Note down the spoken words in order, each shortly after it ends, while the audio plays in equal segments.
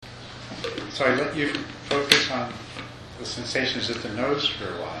So I let you focus on the sensations at the nose for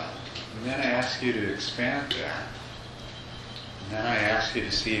a while. And then I ask you to expand that. And then I ask you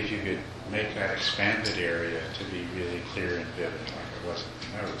to see if you could make that expanded area to be really clear and vivid, like it was at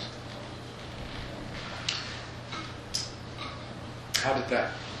the nose. How did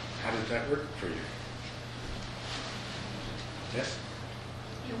that work for you? Yes?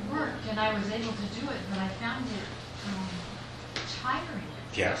 It worked, and I was able to do it, but I found it tiring.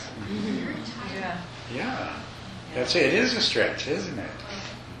 Yes. Very tiring. Yeah. That's it. It is a stretch, isn't it?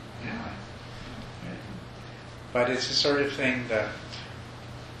 Yeah. But it's the sort of thing that,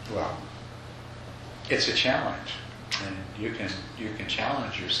 well, it's a challenge, and you can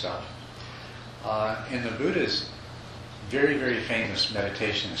challenge yourself. In the Buddha's very, very famous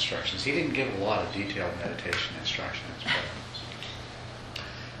meditation instructions, he didn't give a lot of detailed meditation instructions, but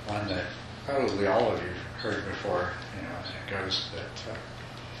one that probably all of you heard before, it goes that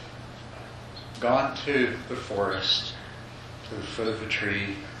gone to the forest, to the foot of a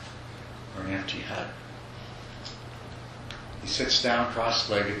tree or an empty hut. He sits down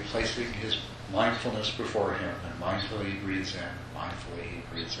cross-legged, placing his mindfulness before him, and mindfully he breathes in, mindfully he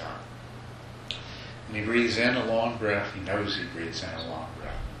breathes out. When he breathes in a long breath, he knows he breathes in a long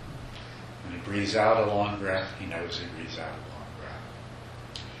breath. When he breathes out a long breath, he knows he breathes out a long breath.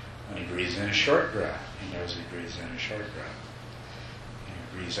 When he breathes in a short breath, he knows he breathes in a short breath. When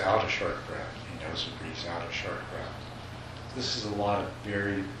he breathes out a short breath, he knows he breathes out a short breath. This is a lot of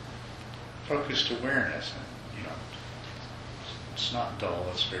very focused awareness, and it's not dull,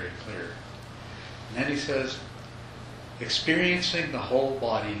 it's very clear. And then he says, experiencing the whole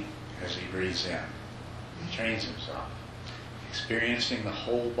body as he breathes in. He trains himself. Experiencing the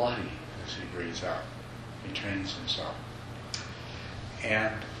whole body as he breathes out. He trains himself.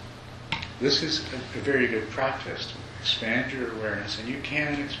 And this is a very good practice to expand your awareness, and you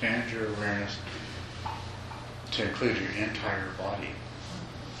can expand your awareness to include your entire body.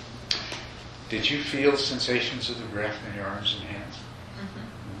 Did you feel sensations of the breath in your arms and hands?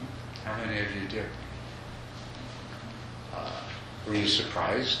 Mm-hmm. How many of you did? Were you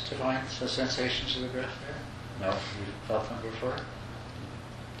surprised to find the sensations of the breath there? No? You felt them before?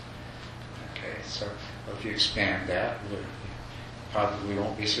 Okay, so if you expand that, you probably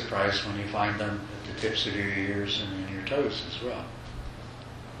won't be surprised when you find them at the tips of your ears and in your toes as well.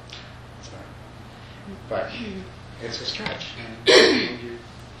 So, but it's a stretch.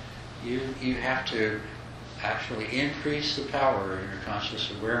 You have to actually increase the power of your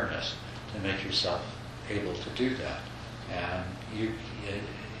conscious awareness to make yourself able to do that. And you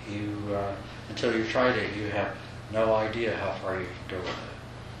until you've tried it, you have no idea how far you can go with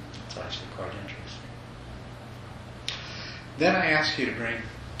it. It's actually quite interesting. Then I ask you to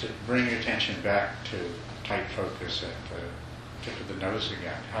bring your attention back to tight focus at the tip of the nose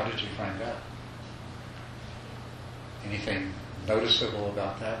again. How did you find that? Anything noticeable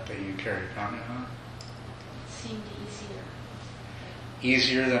about that you care to comment on? It seemed easier.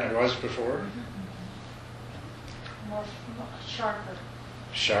 Easier than it was before? Mm-hmm. More sharper.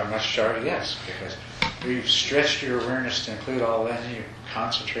 Much sharper, yes, because you've stretched your awareness to include all that, and you've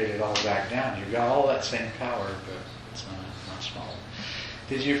concentrated all back down. You've got all that same power, but it's not smaller.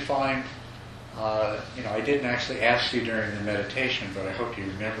 Did you find, I didn't actually ask you during the meditation, but I hope you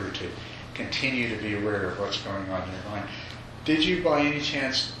remember to continue to be aware of what's going on in your mind. Did you by any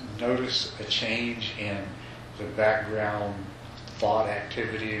chance notice a change in the background thought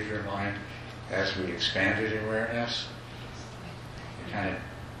activity of your mind as we expanded awareness?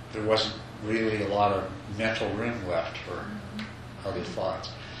 There wasn't really a lot of mental room left for other thoughts.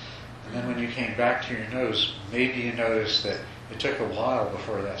 And then when you came back to your nose, maybe you noticed that it took a while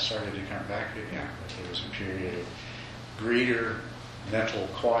before that started to come back again. That there was a period of greater mental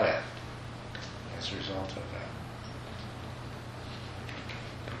quiet as a result of that.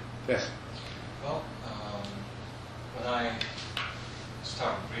 Yes? Well, when I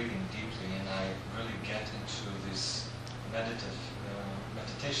start breathing deeply and I really get into this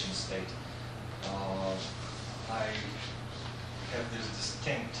meditation state, I have this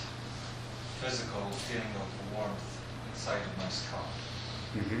distinct physical feeling of warmth inside of my skull.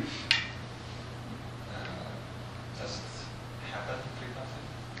 Mm-hmm. Does it happen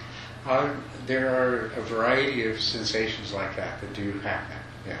frequently? There are a variety of sensations like that do happen,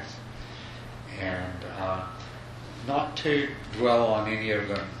 yes. And not to dwell on any of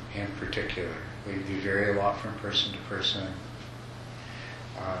them in particular. They do vary a lot from person to person.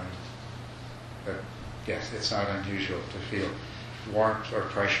 But yes, it's not unusual to feel warmth or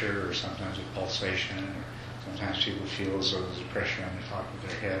pressure, or sometimes a pulsation, or sometimes people feel as though there's a pressure on the top of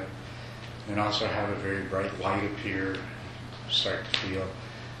their head. And also have a very bright light appear, start to feel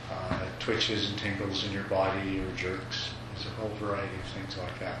twitches and tingles in your body or jerks. There's a whole variety of things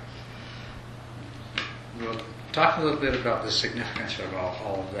like that. We'll talk a little bit about the significance of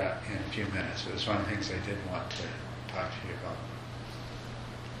all of that in a few minutes. It was one of the things I did want to talk to you about.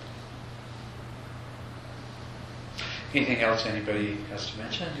 Anything else anybody has to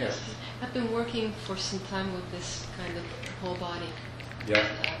mention? Yes. I've been working for some time with this kind of whole body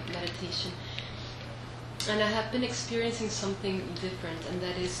meditation. And I have been experiencing something different, and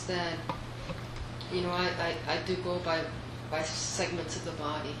that is that, I do go by segments of the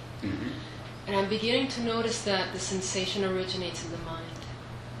body. Mm-hmm. And I'm beginning to notice that the sensation originates in the mind.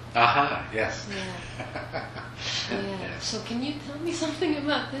 Aha, yes. Yeah. Yes. So can you tell me something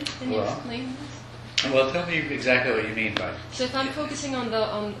about this? Can you explain this? Well, tell me exactly what you mean by. So if I'm focusing on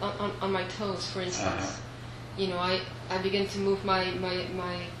my toes, for instance, I begin to move my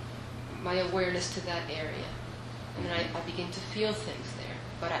awareness to that area, and then I begin to feel things there.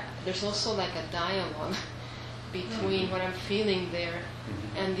 But there's also like a dialogue between what I'm feeling there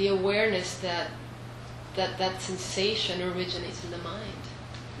and the awareness that sensation originates in the mind.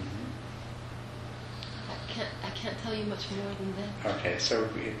 I can't tell you much more than that. Okay, so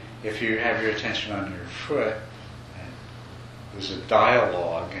if you have your attention on your foot, and there's a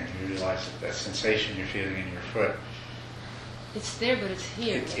dialogue, and you realize that sensation you're feeling in your foot, it's there, but it's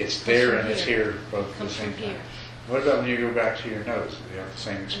here. It's there and it's here both at the comes same from time. here. What about when you go back to your nose? Do you have the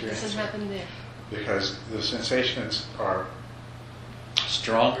same experience? It doesn't happen there. Because the sensations are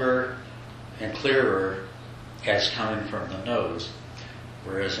stronger and clearer as coming from the nose,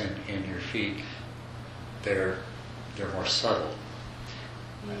 whereas in your feet, they're more subtle.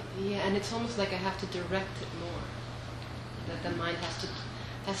 Yeah, and it's almost like I have to direct it more. That the mind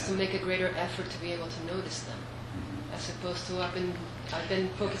has to make a greater effort to be able to notice them, as opposed to I've been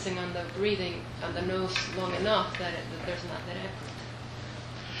focusing on the breathing on the nose long enough that there's not that effort.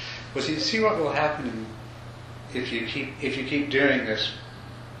 Well, so you see what will happen if you keep doing this,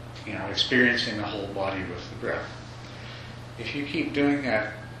 experiencing the whole body with the breath. If you keep doing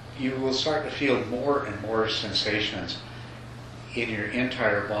that, you will start to feel more and more sensations in your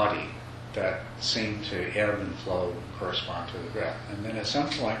entire body that seem to ebb and flow and correspond to the breath. And then at some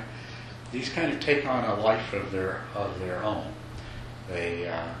point, these kind of take on a life of their own. They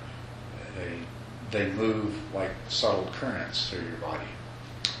move like subtle currents through your body.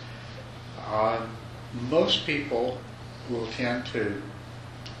 Most people will tend to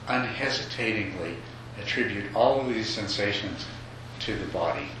unhesitatingly attribute all of these sensations to the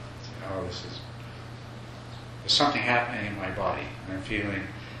body. There's something happening in my body. I'm feeling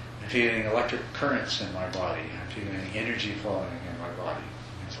electric currents in my body. I'm feeling energy flowing in my body.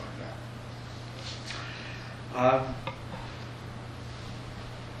 Things like that.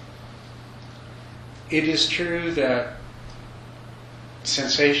 It is true that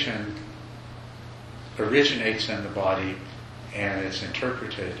sensation originates in the body and is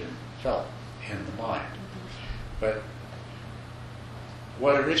interpreted and felt in the mind. But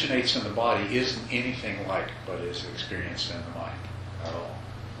what originates in the body isn't anything like what is experienced in the mind at all.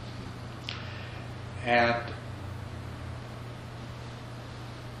 And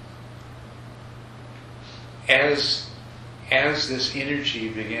as this energy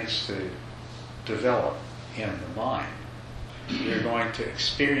begins to develop in the mind, you're going to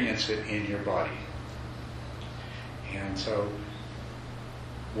experience it in your body. And so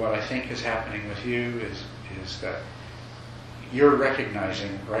what I think is happening with you is that you're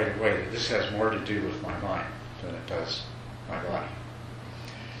recognizing right away that this has more to do with my mind than it does my body.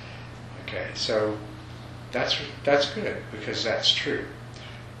 Okay, so that's good, because that's true.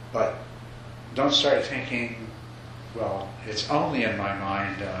 But don't start thinking, well, it's only in my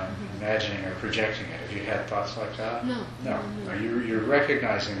mind, imagining or projecting it. Have you had thoughts like that? No. You're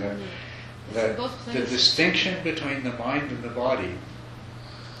recognizing that the distinction between the mind and the body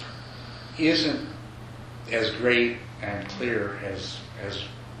isn't as great and clear as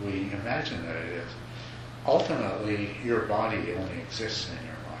we imagine that it is. Ultimately, your body only exists in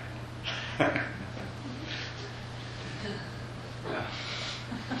your mind.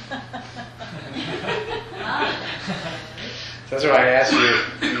 That's why I asked you,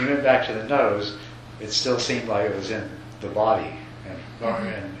 when you went back to the nose, it still seemed like it was in the body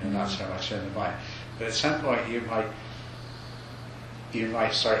and not so much in the mind. But at some point you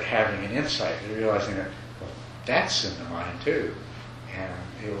might start having an insight, realizing that, well, that's in the mind too. And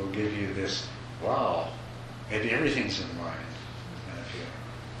it will give you this, wow, maybe everything's in the mind kind of feeling.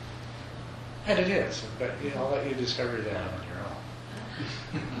 And it is, but I'll let you discover that on your own.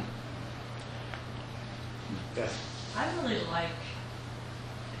 Yes. I really like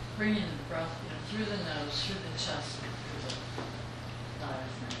bringing the breath through the nose, through the chest, through the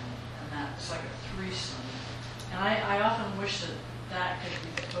diaphragm, and it's like a threesome. And I often wish that that could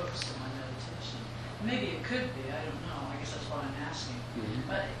be the focus of my meditation. Maybe it could be, I don't know. I guess that's what I'm asking. Mhm.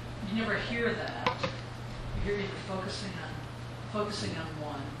 But you never hear that. You hear either focusing on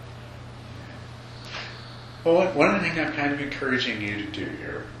one. Well, one of the things I'm kind of encouraging you to do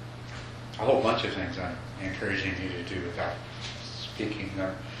here, a whole bunch of things I'm encouraging you to do without speaking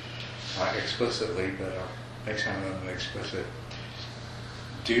explicitly, but I'll make some of them explicit.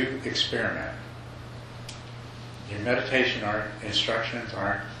 Do experiment. Your meditation instructions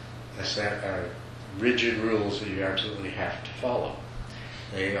aren't a set of rigid rules that you absolutely have to follow.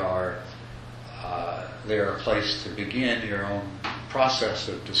 They are a place to begin your own process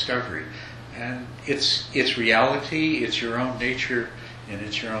of discovery. And it's reality, it's your own nature, and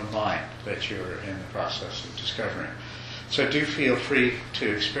it's your own mind that you're in the process of discovering. So do feel free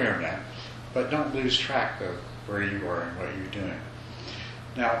to experiment, but don't lose track of where you are and what you're doing.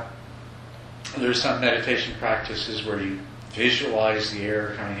 Now, there's some meditation practices where you visualize the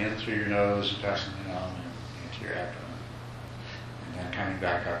air coming in through your nose and passing down into your abdomen, and then coming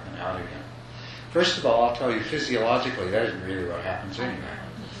back up and out again. First of all, I'll tell you, physiologically, that isn't really what happens anyway.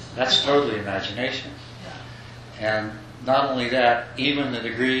 That's totally imagination. And not only that, even the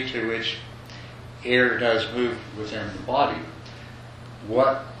degree to which air does move within the body,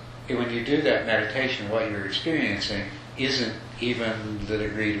 when you do that meditation, what you're experiencing isn't even the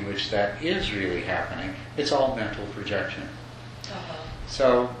degree to which that is really happening. It's all mental projection.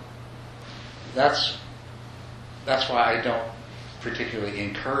 So that's why I don't particularly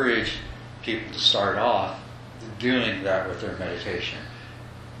encourage people to start off doing that with their meditation.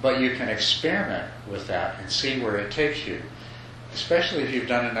 But you can experiment with that and see where it takes you, especially if you've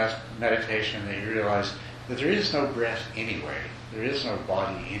done enough meditation that you realize that there is no breath anyway. There is no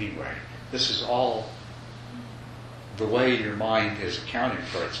body anyway. This is all the way your mind is accounting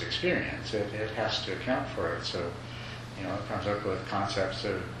for its experience. It has to account for it. So, it comes up with concepts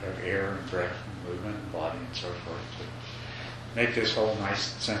of air and breath and movement and body and so forth to make this whole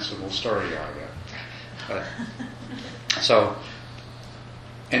nice, sensible story out of it.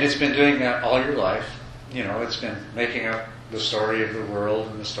 And it's been doing that all your life. It's been making up the story of the world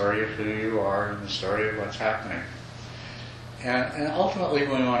and the story of who you are and the story of what's happening. And ultimately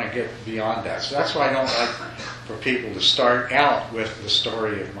we want to get beyond that. So that's why I don't like for people to start out with the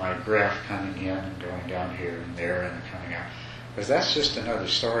story of my breath coming in and going down here and there and coming out. Because that's just another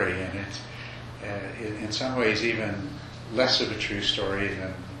story, and it's in some ways even less of a true story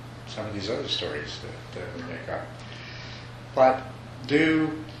than some of these other stories that we make up. But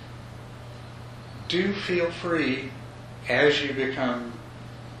do feel free as you become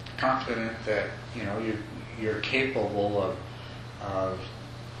confident that you're capable of.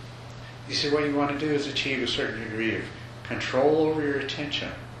 You see, what you want to do is achieve a certain degree of control over your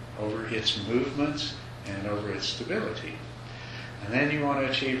attention, over its movements, and over its stability. And then you want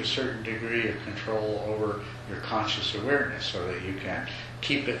to achieve a certain degree of control over your conscious awareness so that you can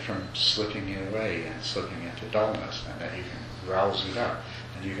keep it from slipping away and slipping into dullness, and that you can rouse it up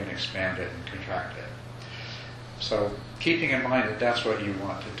and you can expand it and contract it. So keeping in mind that that's what you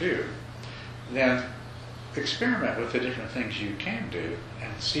want to do, then experiment with the different things you can do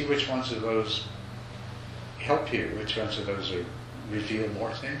and see which ones of those help you, which ones of those reveal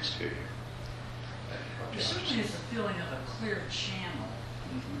more things to you. There certainly is a feeling of a clear channel.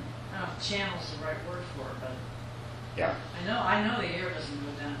 I don't know if channel is the right word for it, but yeah. I know the air doesn't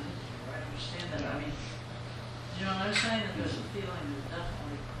go down into you. I understand that. I mean, you know what I'm saying? That there's a feeling of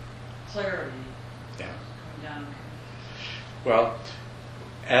definitely clarity coming down. Well,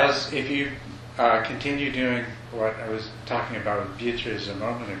 if you continue doing what I was talking about with Beatrice a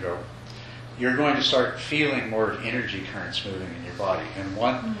moment ago, you're going to start feeling more energy currents moving in your body. And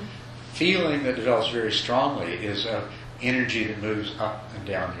one feeling that develops very strongly is of energy that moves up and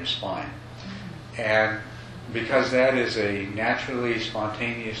down your spine. And because that is a naturally,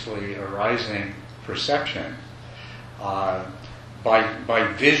 spontaneously arising perception,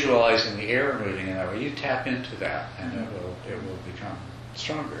 by visualizing the air moving in that way, you tap into that, and it will become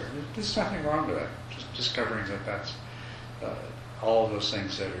stronger. There's nothing wrong with that. Just discovering that that's all of those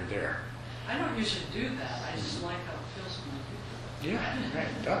things that are there. I don't usually do that. I just like how it feels when I do that. Yeah, right.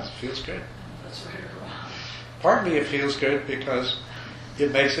 It does. It feels good. That's right around. Partly it feels good because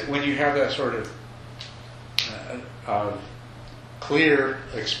it makes it, when you have that sort of clear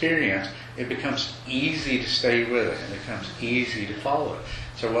experience, it becomes easy to stay with it, and it becomes easy to follow it.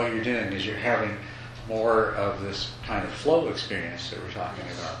 So what you're doing is you're having more of this kind of flow experience that we're talking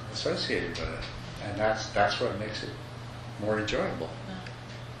about associated with it. And that's what makes it more enjoyable.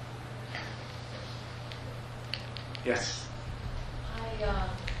 Yes? I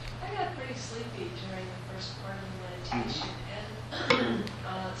got pretty pretty sleepy during the first part of the meditation, and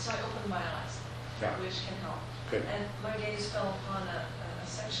so I opened my eyes, Yeah. which can help. Good. And my gaze fell upon a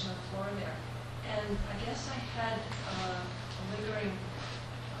section of floor there, and I guess I had a lingering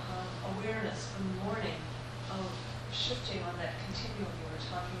awareness from the morning of shifting on that continuum you were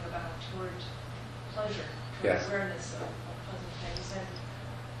talking about toward pleasure, toward Yes. awareness of pleasant things, and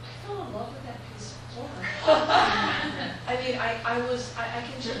I fell in love with that piece of floor. I mean, I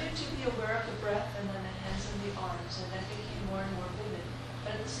continued to be aware of the breath and then the hands and the arms, and that became more and more vivid.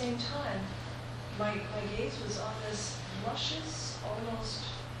 But at the same time, my gaze was on this luscious, almost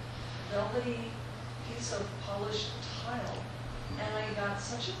velvety piece of polished tile, and I got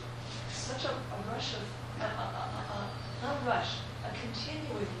such a rush of, not a rush, a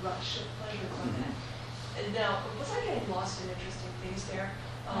continuing rush of pleasure from that. And now, was I getting lost in interesting things there?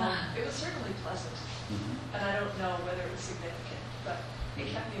 It was certainly pleasant, and I don't know whether it was significant, but it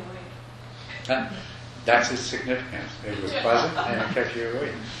kept me awake. That's its significance. It was pleasant and it kept you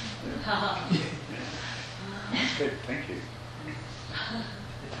awake. That's good. Thank you.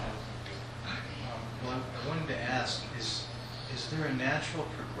 Well, I wanted to ask, is there a natural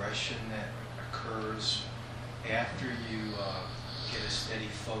progression that occurs after you get a steady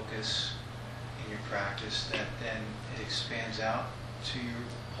focus in your practice that then it expands out to your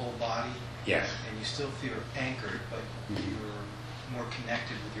whole body? Yes. And you still feel anchored, but you're more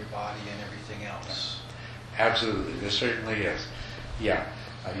connected with your body and everything else? Absolutely. There certainly is. Yeah.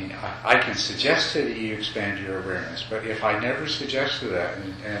 I mean, I can suggest to you expand your awareness, but if I never suggested that,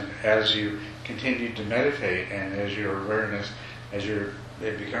 and as you continue to meditate, and as your awareness,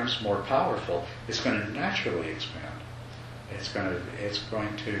 it becomes more powerful, it's going to naturally expand. It's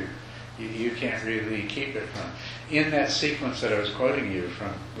going to. You can't really keep it from. In that sequence that I was quoting you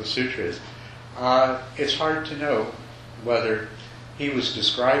from the sutras, it's hard to know whether he was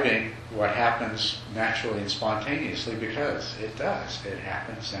describing what happens naturally and spontaneously, because it does. It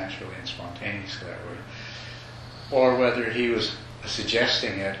happens naturally and spontaneously that way. Or whether he was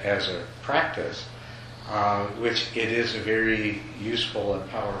suggesting it as a practice, which it is a very useful and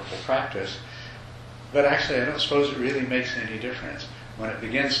powerful practice. But actually, I don't suppose it really makes any difference. When it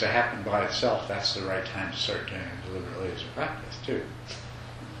begins to happen by itself, that's the right time to start doing it deliberately as a practice, too.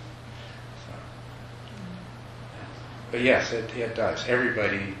 But yes, it does.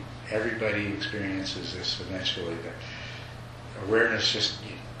 Everybody experiences this eventually. The awareness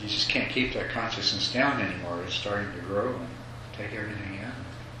you just can't keep that consciousness down anymore. It's starting to grow and take everything in.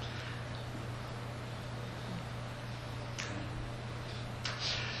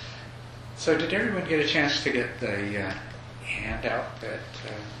 So did everyone get a chance to get the handout that...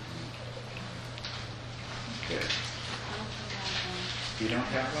 Good. You don't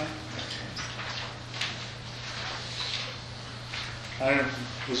have one? I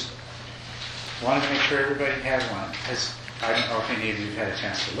just wanted to make sure everybody had one. I don't know if any of you have had a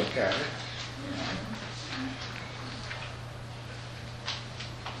chance to look at it.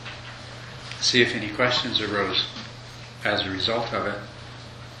 See if any questions arose as a result of it.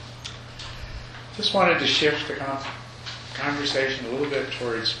 Just wanted to shift the conversation a little bit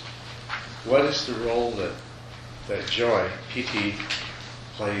towards what is the role that joy, piti,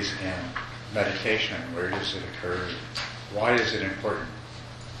 plays in meditation. Where does it occur? Why is it important?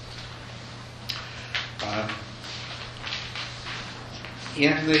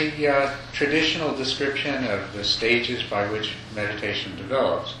 In the traditional description of the stages by which meditation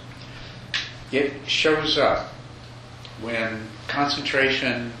develops, it shows up when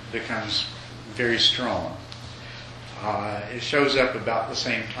concentration becomes very strong. It shows up about the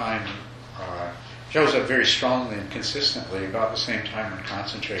same time, shows up very strongly and consistently about the same time when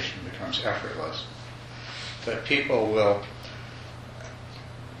concentration becomes effortless. That people will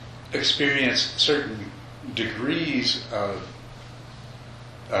experience certain degrees of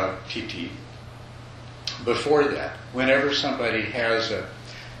piti before that. Whenever somebody has a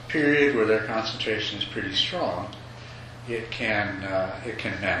period where their concentration is pretty strong, it can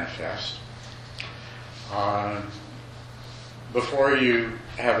manifest. Before you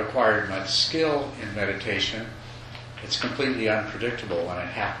have acquired much skill in meditation, it's completely unpredictable when it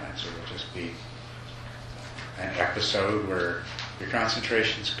happens. It will just be an episode where your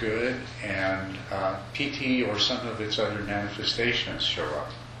concentration's good and piti or some of its other manifestations show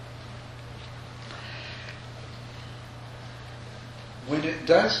up. When it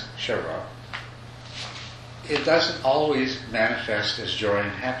does show up, it doesn't always manifest as joy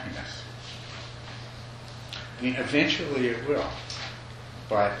and happiness. I mean, eventually it will,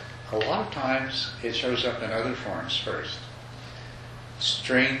 but a lot of times it shows up in other forms first.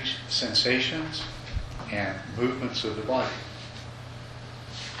 Strange sensations and movements of the body.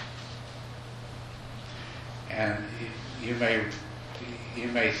 And you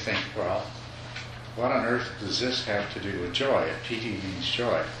may think, well, what on earth does this have to do with joy? If piti means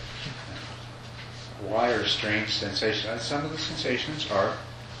joy, why are strange sensations? And some of the sensations are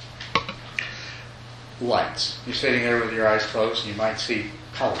lights. You're sitting there with your eyes closed, and you might see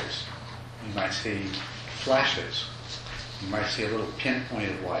colors. You might see flashes. You might see a little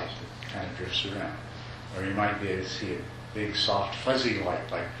pinpoint of light that kind of drifts around. Or you might be able to see a big, soft, fuzzy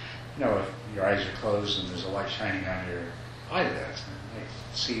light, like, if your eyes are closed and there's a light shining on your eyelids, and they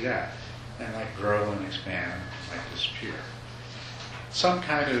see that. And like grow and expand, like disappear. Some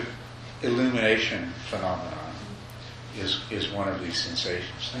kind of illumination phenomenon is one of these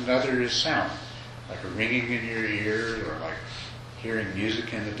sensations. Another is sound, like a ringing in your ear, or like hearing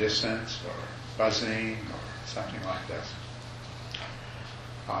music in the distance, or buzzing, or something like this.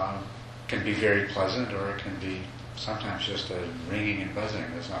 Can be very pleasant, or it can be sometimes just a ringing and buzzing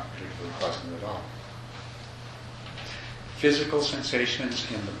that's not particularly pleasant at all. Physical sensations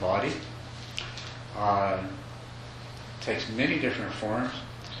in the body takes many different forms.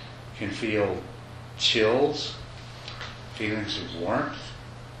 You can feel chills, feelings of warmth,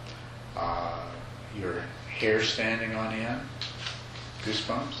 your hair standing on end,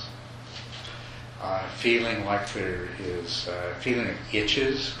 goosebumps, feeling like there is feeling of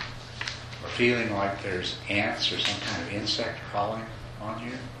itches, or feeling like there's ants or some kind of insect crawling on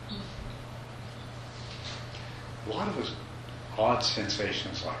you. A lot of those odd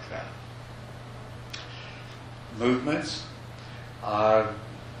sensations like that. Movements.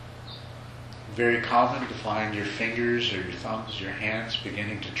 Very common to find your fingers or your thumbs, your hands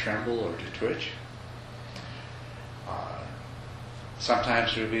beginning to tremble or to twitch.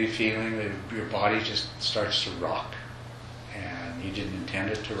 Sometimes there will be a feeling that your body just starts to rock, and you didn't intend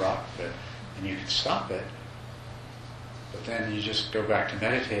it to rock, and you can stop it. But then you just go back to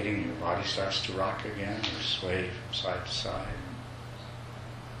meditating, and your body starts to rock again, or sway from side to side.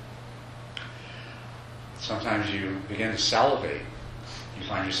 Sometimes you begin to salivate. You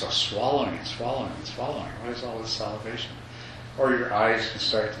find yourself swallowing and swallowing and swallowing. What is all this salivation? Or your eyes can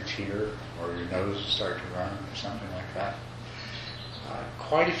start to tear, or your nose will start to run, or something like that.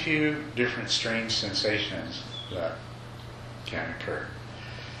 Quite a few different strange sensations that can occur.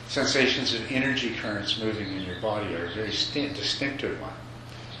 Sensations of energy currents moving in your body are a very distinctive one.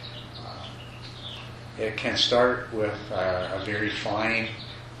 It can start with a very fine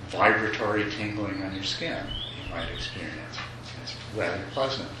vibratory tingling on your skin that you might experience. It's rather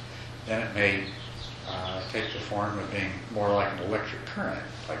pleasant. Then it may take the form of being more like an electric current,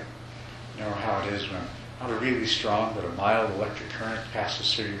 like how it is when not a really strong but a mild electric current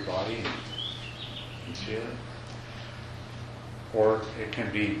passes through your body and you feel it. Or it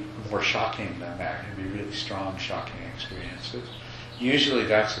can be more shocking than that. It can be really strong, shocking experiences. Usually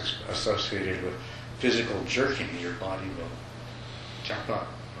that's associated with physical jerking. Your body will jump up,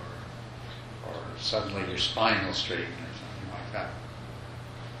 or suddenly your spine will straighten, or something like that.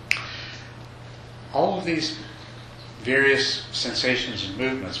 All of these various sensations and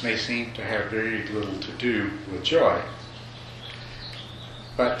movements may seem to have very little to do with joy,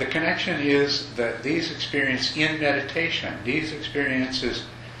 but the connection is that these experiences in meditation, these experiences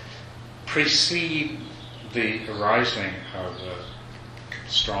precede the arising of a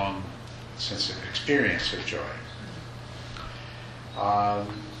strong sense of experience of joy.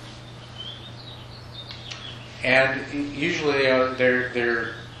 And usually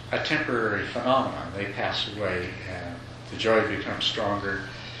they're a temporary phenomenon. They pass away and the joy becomes stronger,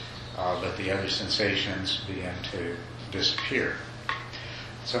 but the other sensations begin to disappear.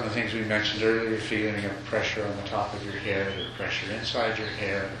 Some of the things we mentioned earlier, feeling of pressure on the top of your head, or pressure inside your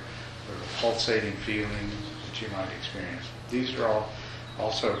head, or the pulsating feeling that you might experience. These are all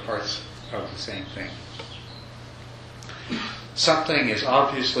also parts of the same thing. Something is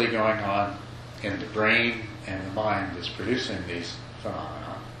obviously going on in the brain and the mind that's producing these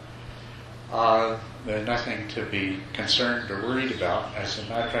phenomena. There's nothing to be concerned or worried about. As a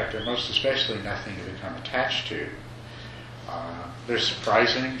matter of fact, they're most especially nothing to become attached to. They're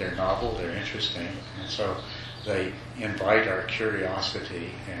surprising, they're novel, they're interesting, and so they invite our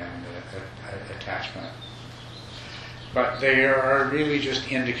curiosity and attachment. But they are really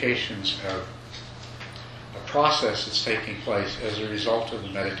just indications of a process that's taking place as a result of the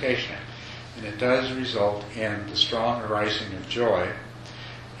meditation. And it does result in the strong arising of joy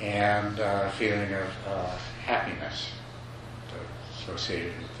and feeling of happiness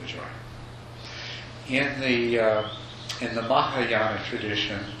associated with the joy. In the Mahayana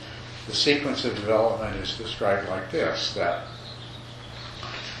tradition, the sequence of development is described like this, that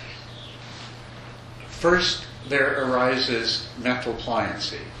first there arises mental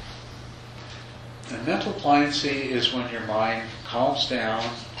pliancy. And mental pliancy is when your mind calms down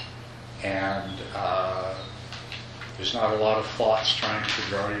and there's not a lot of thoughts trying to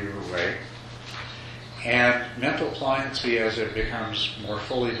draw you away. And mental pliancy, as it becomes more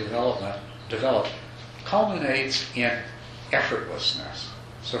fully developed, culminates in effortlessness.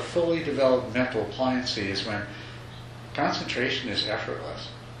 So fully developed mental pliancy is when concentration is effortless.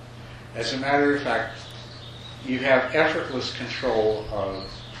 As a matter of fact, you have effortless control of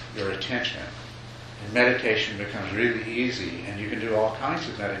your attention. And meditation becomes really easy, and you can do all kinds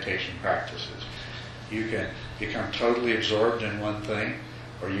of meditation practices. You can become totally absorbed in one thing,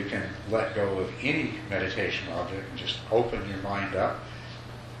 or you can let go of any meditation object and just open your mind up,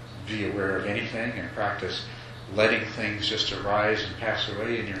 be aware of anything, and practice letting things just arise and pass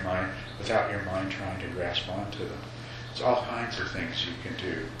away in your mind without your mind trying to grasp onto them. There's all kinds of things you can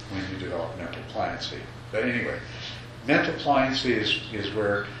do when you develop mental pliancy. But anyway, mental pliancy is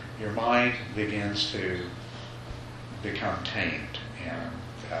where your mind begins to become tamed, and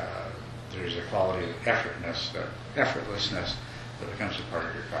there's a quality of effortlessness that becomes a part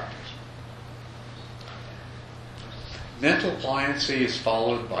of your practice. Mental pliancy is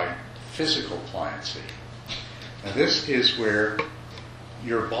followed by physical pliancy. Now this is where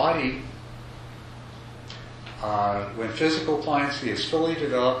your body, when physical pliancy is fully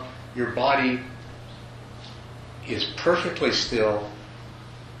developed, your body is perfectly still,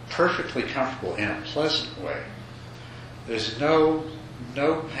 perfectly comfortable in a pleasant way. There's no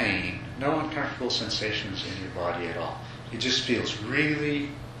pain, no uncomfortable sensations in your body at all. It just feels really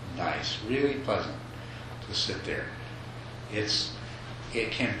nice, really pleasant to sit there.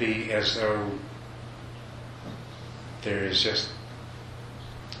 It can be as though there is just,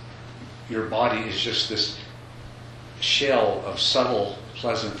 your body is just this shell of subtle,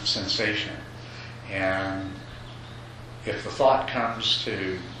 pleasant sensation. And if the thought comes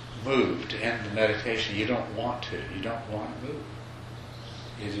to move, to end the meditation, you don't want to. You don't want to move.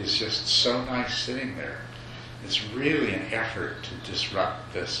 It is just so nice sitting there. It's really an effort to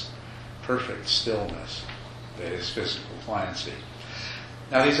disrupt this perfect stillness that is physical pliancy.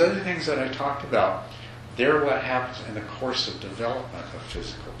 Now these other things that I talked about, they're what happens in the course of development of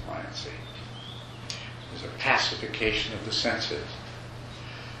physical pliancy. There's a pacification of the senses.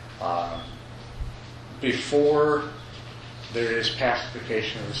 Before there is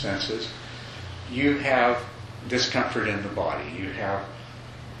pacification of the senses, you have discomfort in the body. You have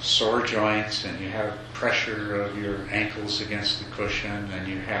sore joints, and you have pressure of your ankles against the cushion, and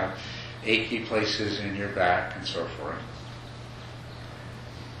you have achy places in your back, and so forth.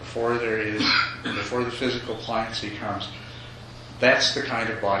 Before the physical pliancy comes, that's the kind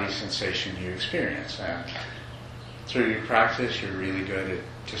of body sensation you experience. And through your practice, you're really good at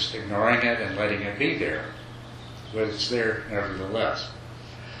just ignoring it and letting it be there. But it's there nevertheless.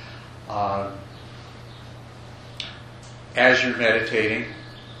 As you're meditating,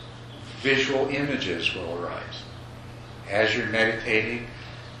 visual images will arise. As you're meditating,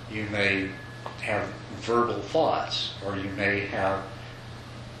 you may have verbal thoughts, or you may have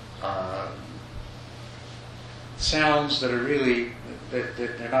sounds that are really, that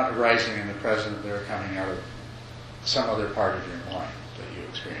they're not arising in the present, they're coming out of some other part of your mind that you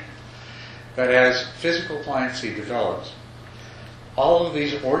experience. But as physical pliancy develops, all of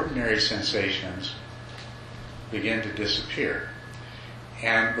these ordinary sensations begin to disappear.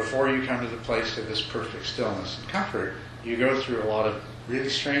 And before you come to the place of this perfect stillness and comfort, you go through a lot of really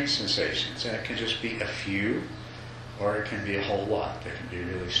strange sensations. And it can just be a few, or it can be a whole lot. They can be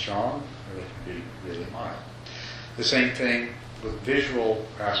really strong, or they can be really mild. The same thing with the visual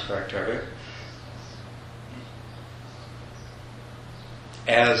aspect of it.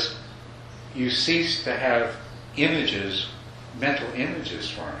 As you cease to have images, mental images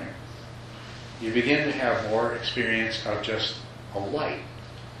forming, you begin to have more experience of just a light,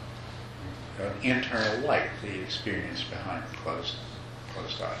 an internal light that you experience behind closed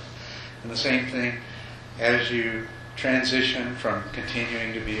eyes. And the same thing as you transition from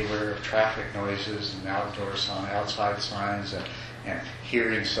continuing to be aware of traffic noises and outside signs and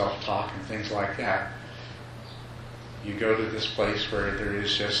hearing self-talk and things like that, you go to this place where there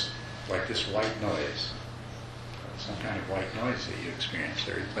is just like this white noise, some kind of white noise that you experience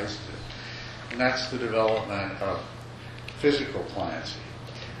that replaces it. And that's the development of physical pliancy.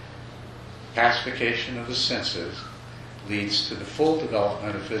 Pacification of the senses leads to the full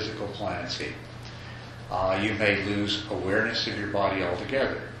development of physical pliancy. You may lose awareness of your body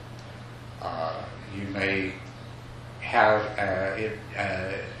altogether. You may have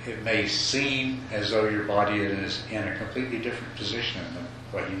it may seem as though your body is in a completely different position than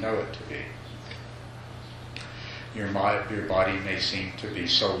what you know it to be. Your body may seem to be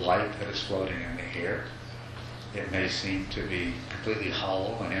so light that it's floating in the air. It may seem to be completely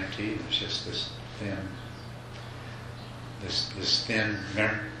hollow and empty. There's just this thin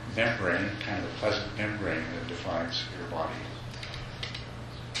membrane, kind of a pleasant membrane that defines your body.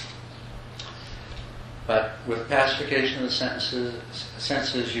 But with pacification of the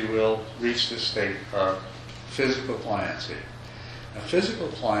senses, you will reach this state of physical pliancy. Now, physical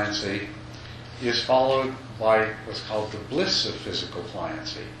pliancy is followed by what's called the bliss of physical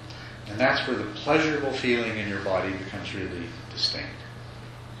pliancy. And that's where the pleasurable feeling in your body becomes really distinct.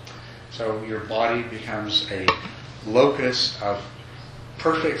 So your body becomes a locus of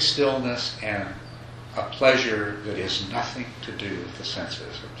perfect stillness and a pleasure that is nothing to do with the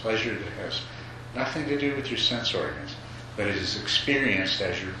senses, a pleasure that has nothing to do with your sense organs, but it is experienced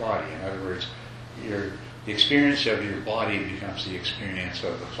as your body. In other words, the experience of your body becomes the experience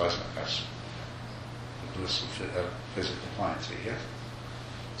of the pleasantness, the bliss of physical pliancy. Yes?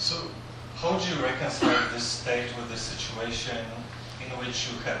 So, how do you reconcile this state with the situation in which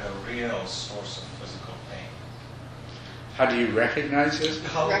you have a real source of physical pain? How do you recognize this?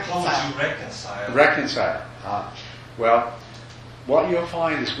 How do you reconcile? Reconcile. Well, what you'll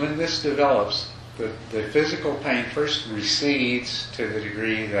find is when this develops, the physical pain first recedes to the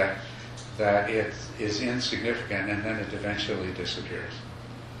degree that it is insignificant, and then it eventually disappears.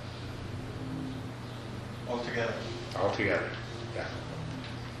 Altogether? Altogether, yeah.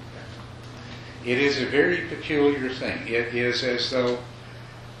 It is a very peculiar thing. It is as though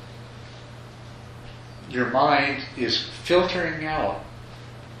your mind is filtering out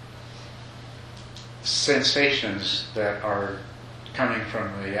sensations that are coming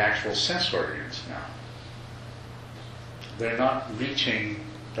from the actual sense organs now. They're not reaching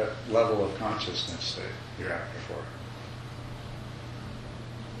that level of consciousness that you're at before.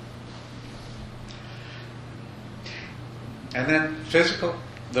 And then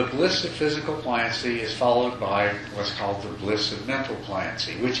the bliss of physical pliancy is followed by what's called the bliss of mental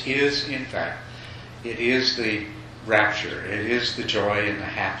pliancy, which is, in fact, it is the rapture, it is the joy and the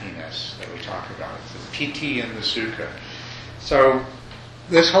happiness that we talk about. It's the piti and the sukha. So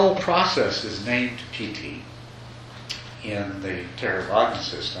this whole process is named piti in the Theravada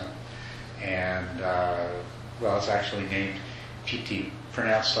system, and it's actually named piti,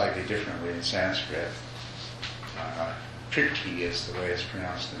 pronounced slightly differently in Sanskrit. Priti is the way it's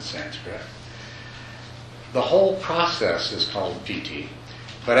pronounced in Sanskrit. The whole process is called piti,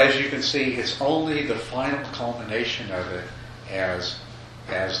 but as you can see, it's only the final culmination of it as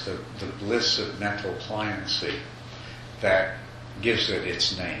the bliss of mental pliancy that gives it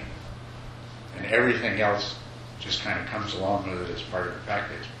its name. And everything else just kind of comes along with it as part of the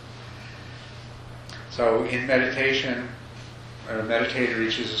package. So in meditation, when a meditator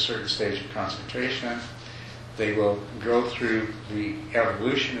reaches a certain stage of concentration, they will go through the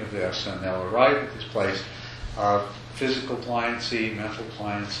evolution of this, and they'll arrive at this place of physical pliancy, mental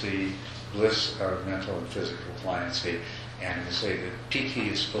pliancy, bliss of mental and physical pliancy, and we say that piti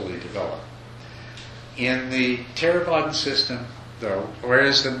is fully developed. In the Theravada system, though,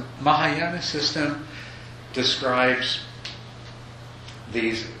 whereas the Mahayana system describes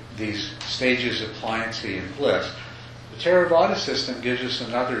these stages of pliancy and bliss, the Theravada system gives us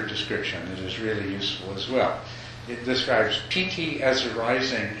another description that is really useful as well. It describes piti as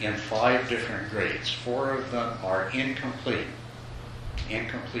arising in 5 different grades. 4 of them are incomplete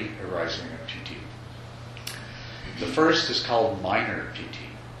arising of piti. The first is called minor piti,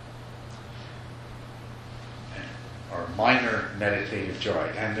 or minor meditative joy,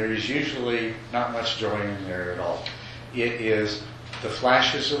 and there is usually not much joy in there at all. It is the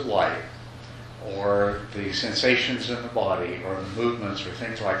flashes of light, or the sensations in the body, or the movements, or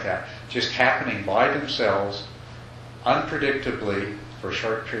things like that, just happening by themselves, unpredictably, for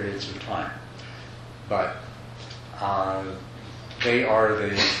short periods of time. But they are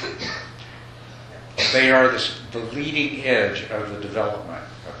the leading edge of the development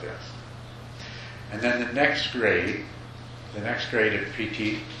of this. And then the next grade of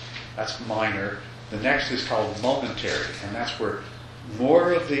piti, that's minor. The next is called momentary, and that's where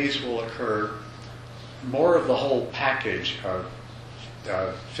more of these will occur. More of the whole package of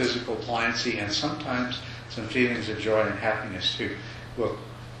physical pliancy, and sometimes some feelings of joy and happiness too, will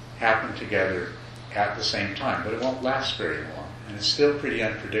happen together at the same time. But it won't last very long, and it's still pretty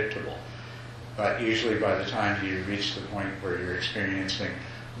unpredictable. But usually by the time you reach the point where you're experiencing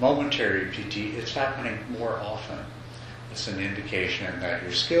momentary piti, it's happening more often. It's an indication that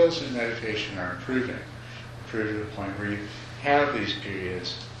your skills in meditation are improving to the point where you have these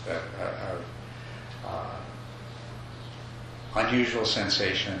periods of unusual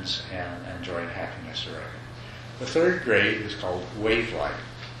sensations and joy and happiness arising. The third grade is called wave-like,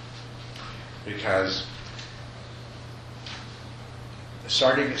 because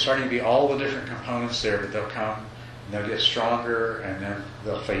starting to be all the different components there, but they'll come and they'll get stronger and then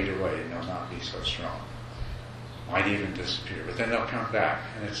they'll fade away and they'll not be so strong. Might even disappear, but then they'll come back,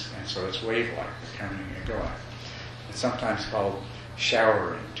 and so it's wave-like. They're coming and going. It's sometimes called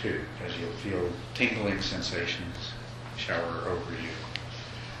showering too, because you'll feel tingling sensations shower over you.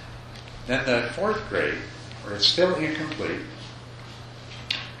 Then the fourth grade, where it's still incomplete,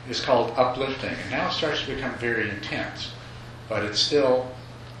 is called uplifting, and now it starts to become very intense, but it still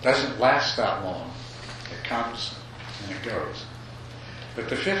doesn't last that long. It comes and it goes. But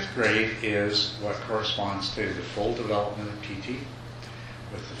the fifth grade is what corresponds to the full development of PT,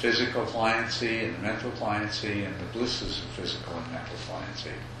 with the physical pliancy and the mental pliancy and the blisses of physical and mental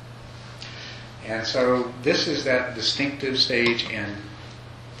pliancy. And so this is that distinctive stage in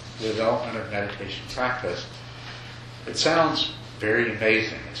the development of meditation practice. It sounds very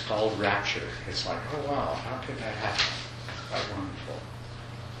amazing. It's called rapture. It's like, oh wow, how could that happen? It's quite wonderful.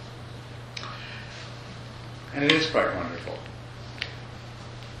 And it is quite wonderful.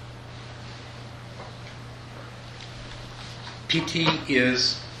 PT and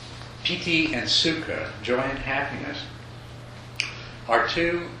Sukha, joy and happiness, are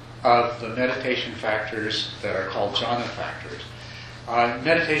two of the meditation factors that are called jhana factors.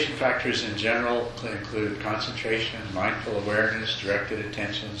 Meditation factors in general include concentration, mindful awareness, directed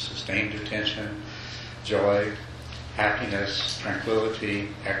attention, sustained attention, joy, happiness, tranquility,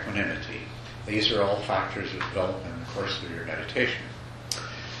 equanimity. These are all factors that develop in the course of your meditation.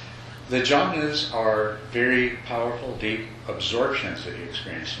 The jhanas are very powerful, deep absorptions that you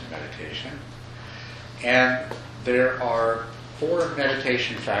experience in meditation. And there are 4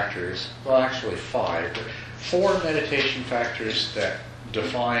 meditation factors, well actually 5, but 4 meditation factors that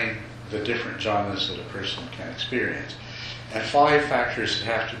define the different jhanas that a person can experience. And 5 factors that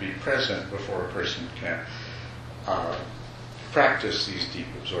have to be present before a person can practice these deep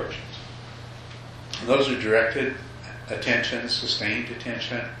absorptions. And those are directed attention, sustained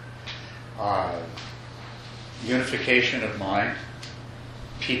attention, unification of mind,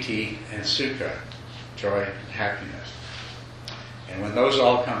 PT, and Sukha, joy and happiness. And when those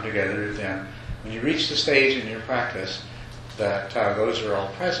all come together, then when you reach the stage in your practice that those are all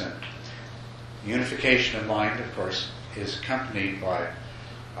present, unification of mind, of course, is accompanied by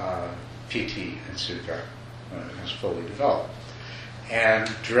PT and Sukha when it becomes fully developed.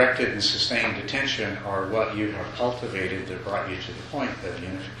 And directed and sustained attention are what you have cultivated that brought you to the point of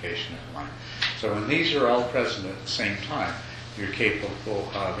unification of mind. So when these are all present at the same time, you're capable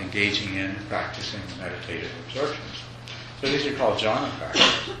of engaging in and practicing the meditative absorptions. So these are called jhana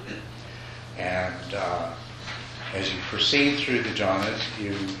factors. And as you proceed through the jhanas,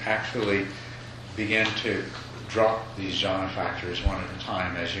 you actually begin to drop these jhana factors one at a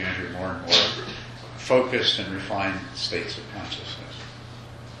time as you enter more and more focused and refined states of consciousness.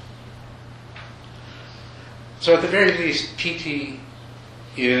 So at the very least, PT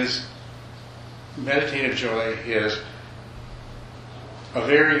is, meditative joy is a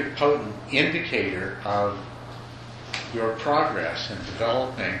very potent indicator of your progress in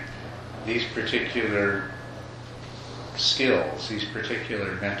developing these particular skills, these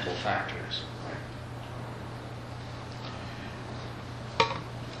particular mental factors.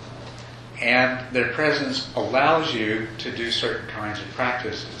 And their presence allows you to do certain kinds of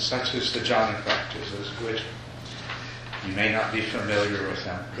practices, such as the jhana practices, which you may not be familiar with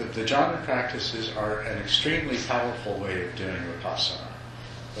them, but the jhana practices are an extremely powerful way of doing vipassana,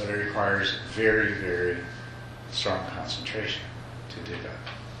 but it requires very, very strong concentration to do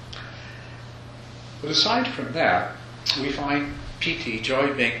that. But aside from that, we find PT,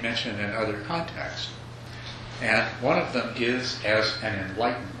 joy, being mentioned in other contexts. And one of them is as an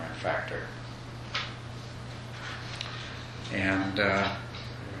enlightenment factor. And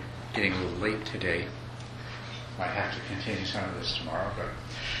getting a little late today. Might have to continue some of this tomorrow.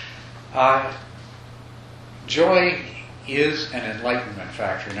 But joy is an enlightenment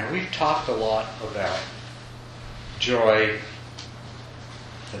factor. Now, we've talked a lot about joy,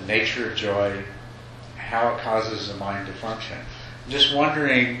 the nature of joy, how it causes the mind to function. I'm just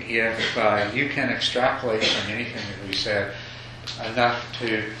wondering if you can extrapolate from anything that we said enough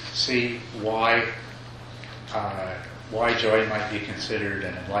to see why joy might be considered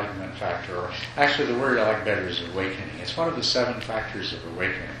an enlightenment factor. Or actually, the word I like better is awakening. It's one of the 7 factors of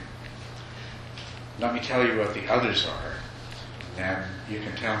awakening. Let me tell you what the others are, and you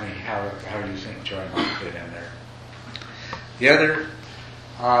can tell me how you think joy might fit in there. The other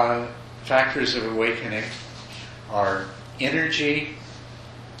factors of awakening are energy,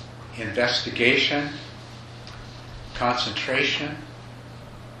 investigation, concentration,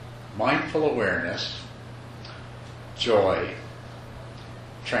 mindful awareness, joy,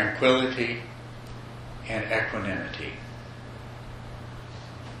 tranquility, and equanimity.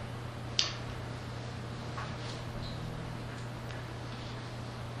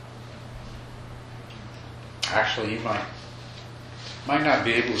 Actually, you might not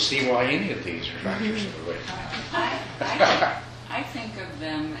be able to see why any of these are factors of awakening. I think of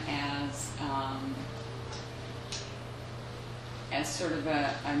them as sort of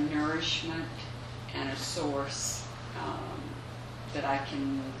a nourishment and a source that I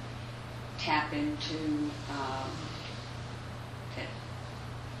can tap into.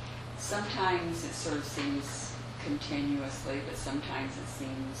 Sometimes it sort of seems continuously, but sometimes it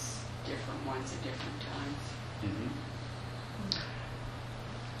seems different ones at different times. Mm-hmm.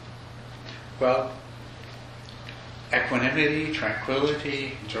 Well, equanimity,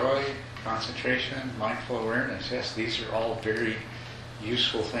 tranquility, joy, concentration, mindful awareness, yes, these are all very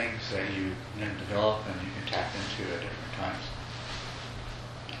useful things that you can develop and you can tap into at different times.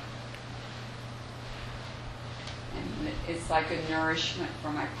 And it's like a nourishment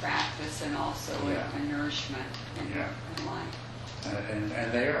for my practice and also a nourishment in life.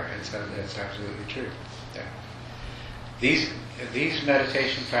 And they are. It's absolutely true. Yeah. These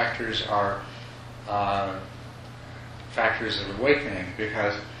meditation factors are factors of awakening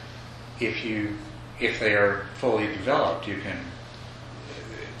because if they are fully developed,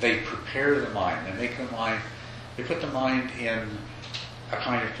 they prepare the mind. They put the mind in a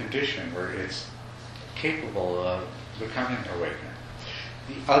kind of condition where it's capable of becoming awakened.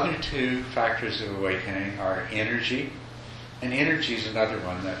 The other two factors of awakening are energy. And energy is another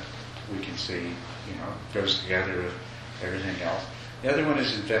one that we can see, goes together with everything else. The other one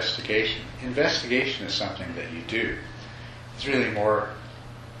is investigation. Investigation is something that you do. It's really more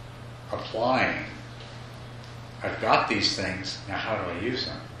applying. I've got these things, now how do I use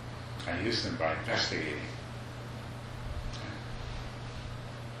them? I use them by investigating.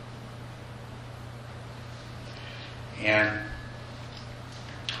 And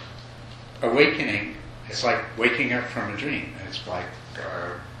awakening, it's like waking up from a dream. It's like,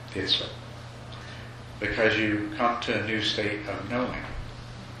 it's because you come to a new state of knowing,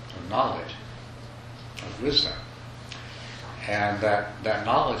 of knowledge, of wisdom. And that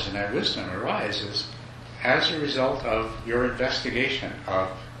knowledge and that wisdom arises as a result of your investigation of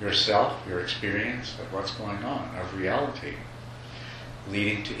yourself, your experience of what's going on, of reality,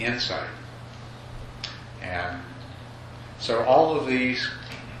 leading to insight. And so all of these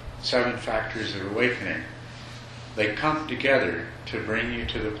 7 factors of awakening, they come together to bring you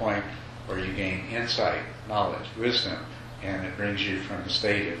to the point where you gain insight, knowledge, wisdom, and it brings you from the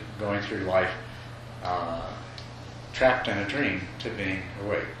state of going through life trapped in a dream to being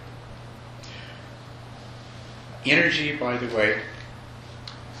awake. Energy, by the way,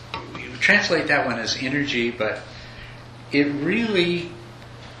 we translate that one as energy, but it really,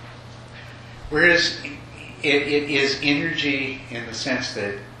 whereas it is energy in the sense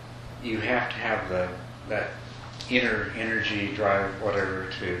that you have to have that inner energy, drive, whatever,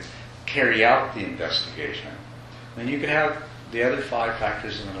 to carry out the investigation. Then you could have the other 5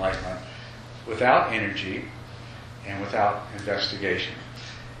 factors of enlightenment without energy and without investigation.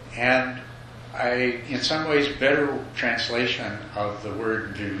 And in some ways, better translation of the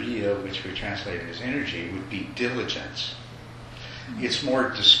word viriya, which we translate as energy, would be diligence. It's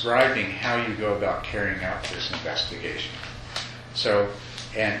more describing how you go about carrying out this investigation. So,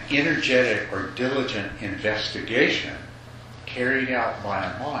 an energetic or diligent investigation carried out by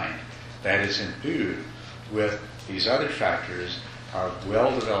a mind that is imbued with these other factors of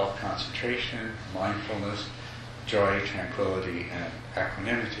well-developed concentration, mindfulness, joy, tranquility, and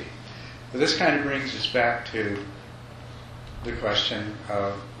equanimity. But this kind of brings us back to the question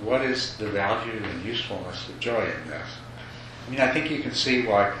of what is the value and usefulness of joy in this? I mean, I think you can see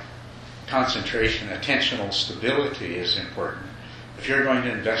why concentration, attentional stability is important. If you're going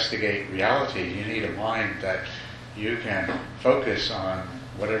to investigate reality, you need a mind that you can focus on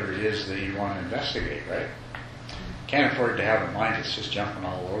whatever it is that you want to investigate, right? Can't afford to have a mind that's just jumping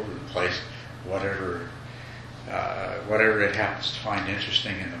all over the place, whatever it happens to find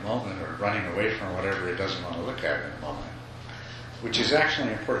interesting in the moment, or running away from whatever it doesn't want to look at in the moment, which is actually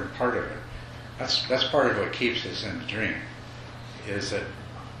an important part of it. That's part of what keeps us in the dream, is that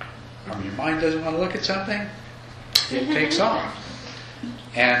your mind doesn't want to look at something, it takes off.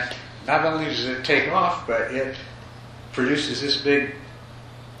 And not only does it take off, but it produces this big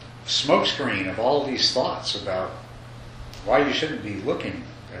smoke screen of all these thoughts about why you shouldn't be looking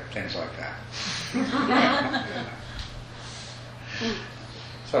at things like that.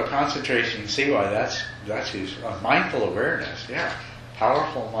 So concentration, you can see why that's useful. Mindful awareness, yeah,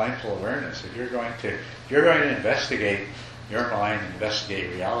 powerful mindful awareness. If you're going to investigate your mind,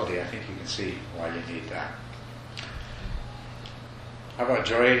 investigate reality, I think you can see why you need that. How about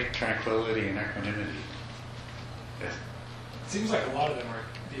joy, tranquility, and equanimity? Yes. It seems like a lot of them are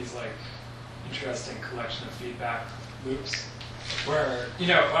these like interesting collection of feedback loops where,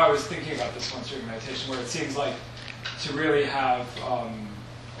 I was thinking about this once during meditation, where it seems like to really have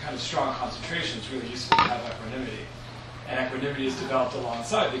kind of strong concentration, it's really useful to have equanimity. And equanimity is developed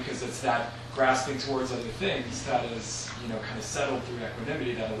alongside because it's that grasping towards other things that is, kind of settled through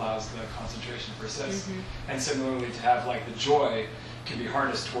equanimity that allows the concentration to persist. Mm-hmm. And similarly, to have like the joy can be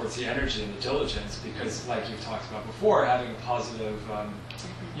harnessed towards the energy and the diligence because, like you've talked about before, having a positive,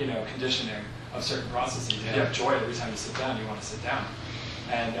 conditioning of certain processes. If you have joy every time you sit down, you want to sit down.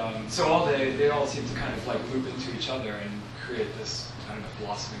 And so they all seem to kind of like loop into each other and create this kind of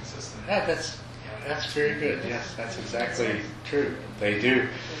blossoming system. Yeah, that's very good. Yes, that's exactly true. They do.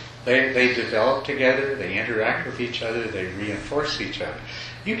 They develop together. They interact with each other. They reinforce each other.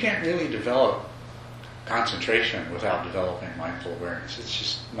 You can't really develop concentration without developing mindful awareness. It's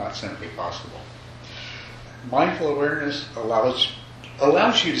just not simply possible. Mindful awareness allows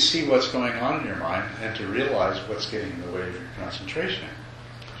you to see what's going on in your mind and to realize what's getting in the way of your concentration.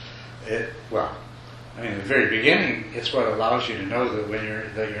 In the very beginning, it's what allows you to know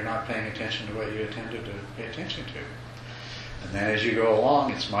that you're not paying attention to what you intended to pay attention to. And then as you go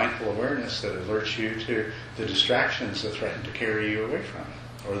along, it's mindful awareness that alerts you to the distractions that threaten to carry you away from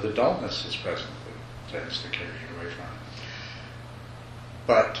it, or the dullness that's present that threatens to carry you away from it.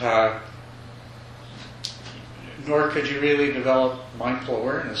 But nor could you really develop mindful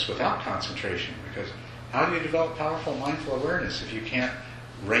awareness without concentration, because how do you develop powerful mindful awareness if you can't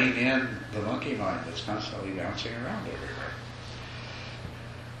rein in the monkey mind that's constantly bouncing around everywhere?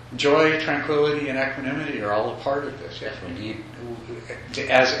 Joy, tranquility, and equanimity are all a part of this. Yes, we need,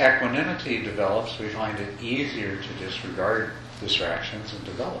 as equanimity develops, we find it easier to disregard distractions and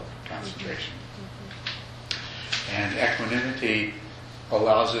develop concentration. And equanimity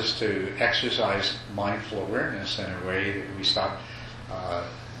allows us to exercise mindful awareness in a way that we stop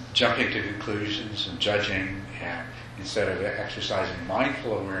jumping to conclusions and judging, and instead of exercising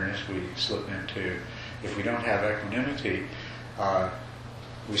mindful awareness, we slip into, if we don't have equanimity,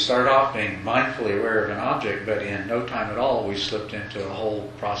 we start off being mindfully aware of an object, but in no time at all we slipped into a whole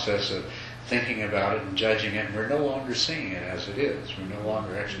process of thinking about it and judging it, and we're no longer seeing it as it is. We're no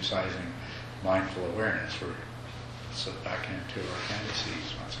longer exercising mindful awareness. We're slipped back into our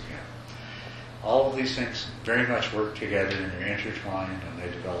fantasies once again. All of these things very much work together, and they're intertwined, and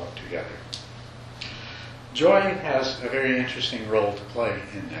they develop together. Joy has a very interesting role to play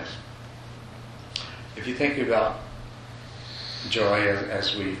in this. If you think about joy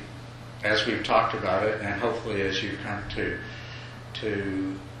as we've talked about it, and hopefully as you've come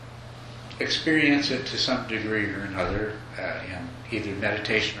to experience it to some degree or another in either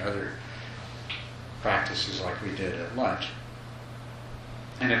meditation or other practices like we did at lunch.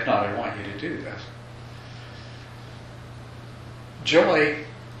 And if not, I want you to do this. Joy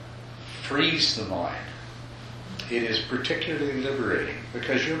frees the mind. It is particularly liberating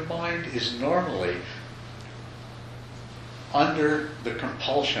because your mind is normally under the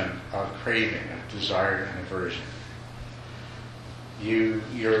compulsion of craving, of desire and aversion.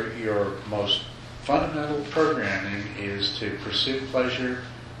 Your most fundamental programming is to pursue pleasure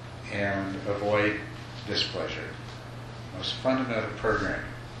and avoid displeasure. Most fundamental programming.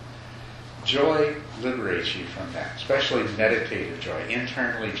 Joy liberates you from that, especially meditative joy,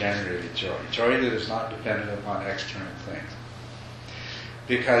 internally generated joy, joy that is not dependent upon external things.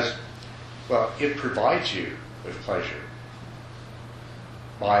 Because, it provides you with pleasure.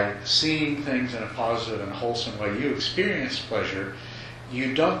 By seeing things in a positive and wholesome way, you experience pleasure.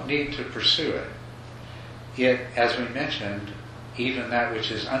 You don't need to pursue it. It, as we mentioned, even that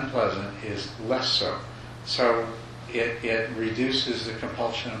which is unpleasant is less so. So it reduces the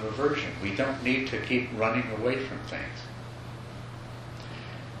compulsion of aversion. We don't need to keep running away from things.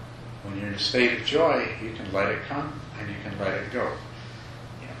 When you're in a state of joy, you can let it come and you can let it go.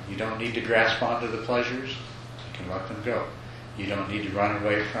 You don't need to grasp onto the pleasures. You can let them go. You don't need to run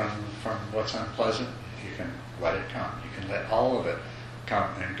away from what's unpleasant. You can let it come. You can let all of it come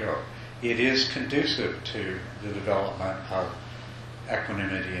and go. It is conducive to the development of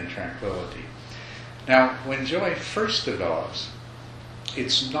equanimity and tranquility. Now, when joy first develops,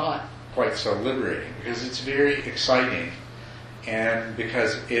 it's not quite so liberating because it's very exciting, and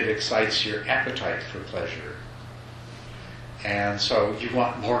because it excites your appetite for pleasure. And so you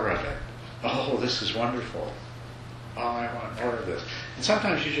want more of it. Oh, this is wonderful. oh, I want more of this. And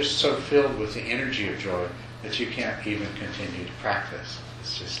sometimes you're just so filled with the energy of joy that you can't even continue to practice.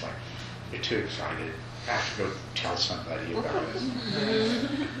 It's just like, you're too excited. I have to go tell somebody about it.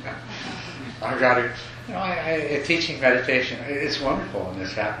 I've got to, teaching meditation, it's wonderful when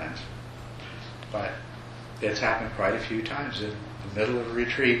this happens. But it's happened quite a few times. In the middle of a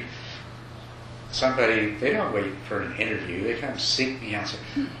retreat, somebody, they don't wait for an interview. They come seek me out and say,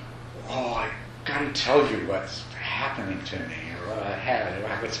 oh, I got to tell you what's happening to me, or what I had, or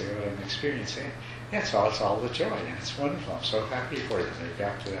what I'm experiencing. That's all. It's all the joy, and it's wonderful. I'm so happy for them. They're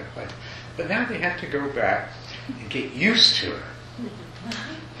back to that place. But now they have to go back and get used to it.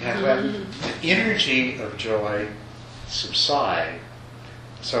 And let the energy of joy subside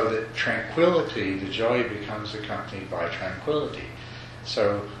so that tranquility, the joy becomes accompanied by tranquility.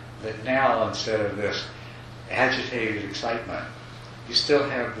 So that now, instead of this agitated excitement, you still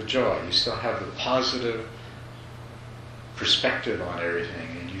have the joy, you still have the positive perspective on everything,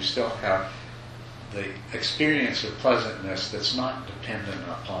 and you still have the experience of pleasantness that's not dependent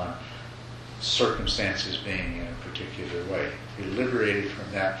upon circumstances being in a particular way. You're liberated from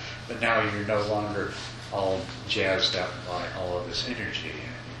that, but now you're no longer all jazzed up by all of this energy,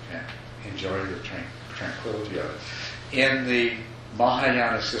 and you can enjoy the tranquility of it. In the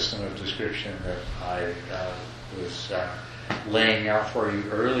Mahayana system of description that I was laying out for you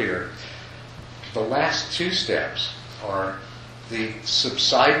earlier, the last two steps are the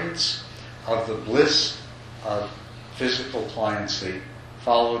subsidence of the bliss of physical pliancy,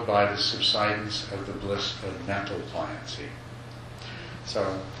 followed by the subsidence of the bliss of mental pliancy.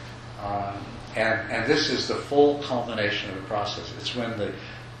 So, and this is the full culmination of the process. It's when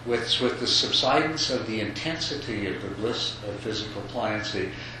with the subsidence of the intensity of the bliss of physical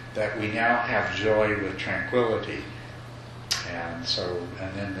pliancy that we now have joy with tranquility, and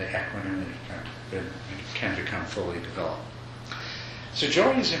then the equanimity can become fully developed. So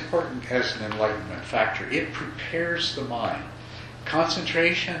joy is important as an enlightenment factor. It prepares the mind.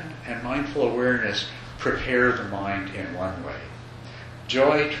 Concentration and mindful awareness prepare the mind in one way.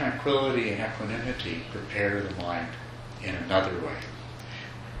 Joy, tranquility, and equanimity prepare the mind in another way.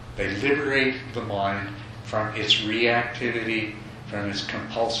 They liberate the mind from its reactivity, from its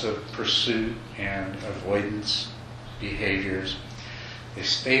compulsive pursuit and avoidance behaviors. They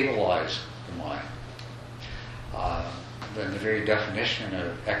stabilize the mind. Then the very definition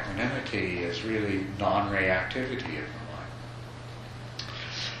of equanimity is really non-reactivity of the mind.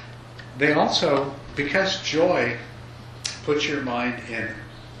 They also, because joy puts your mind in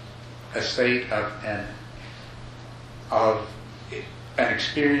a state of an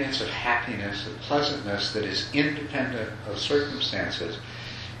experience of happiness, of pleasantness that is independent of circumstances,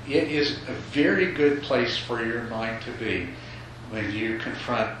 it is a very good place for your mind to be when you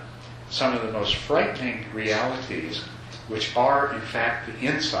confront some of the most frightening realities, which are in fact the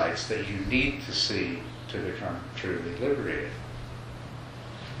insights that you need to see to become truly liberated.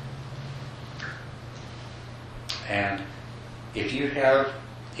 And if you have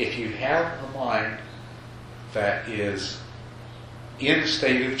a mind that is in a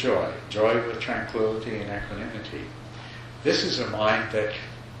state of joy with tranquility and equanimity, this is a mind that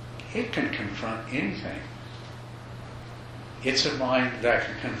it can confront anything. It's a mind that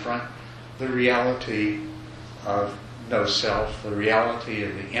can confront the reality of no self, the reality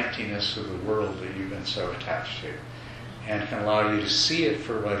of the emptiness of the world that you've been so attached to, and can allow you to see it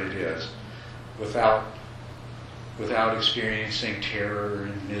for what it is without experiencing terror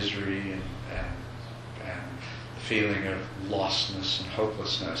and misery and the feeling of lostness and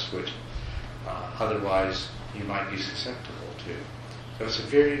hopelessness, which otherwise you might be susceptible to. So it's a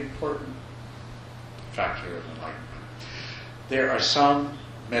very important factor of enlightenment. There are some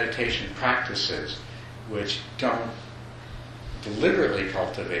meditation practices which don't deliberately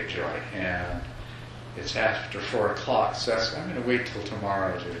cultivate joy, and it's after 4 o'clock, so I'm going to wait till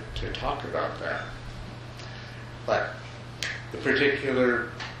tomorrow to talk about that. But the particular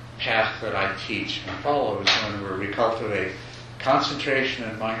path that I teach and follow is one where we cultivate concentration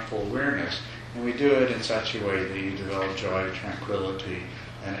and mindful awareness, and we do it in such a way that you develop joy, tranquility,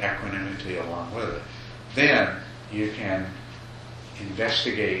 and equanimity along with it. Then you can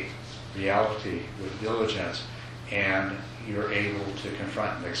investigate reality with diligence, and you're able to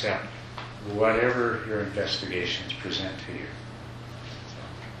confront and accept whatever your investigations present to you.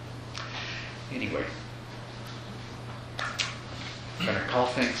 So, anyway, I'm going to call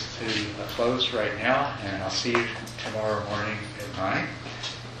things to a close right now, and I'll see you tomorrow morning at 9.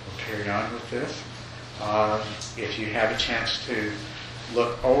 We'll carry on with this. If you have a chance to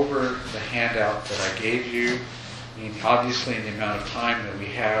look over the handout that I gave you, I mean, obviously, in the amount of time that we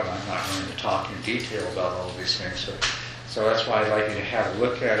have, I'm not going to talk in detail about all of these things. So that's why I'd like you to have a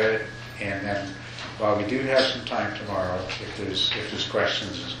look at it, and then while we do have some time tomorrow, if there's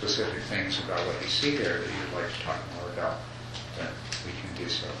questions and specific things about what you see there that you'd like to talk more about, then we can do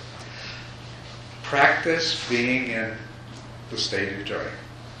so. Practice being in the state of joy.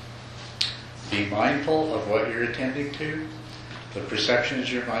 Be mindful of what you're attending to, the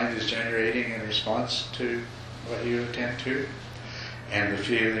perceptions your mind is generating in response to what you attend to, and the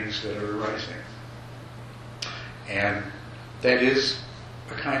feelings that are arising. And that is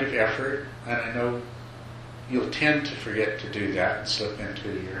a kind of effort, and I know you'll tend to forget to do that and slip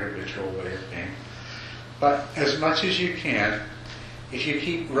into your habitual way of being. But as much as you can, if you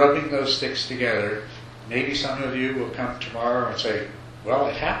keep rubbing those sticks together, maybe some of you will come tomorrow and say, well,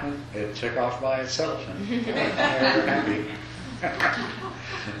 it happened. It took off by itself, and we're happy.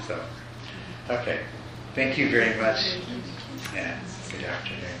 So, okay. Thank you very much, and good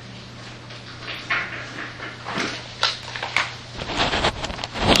afternoon.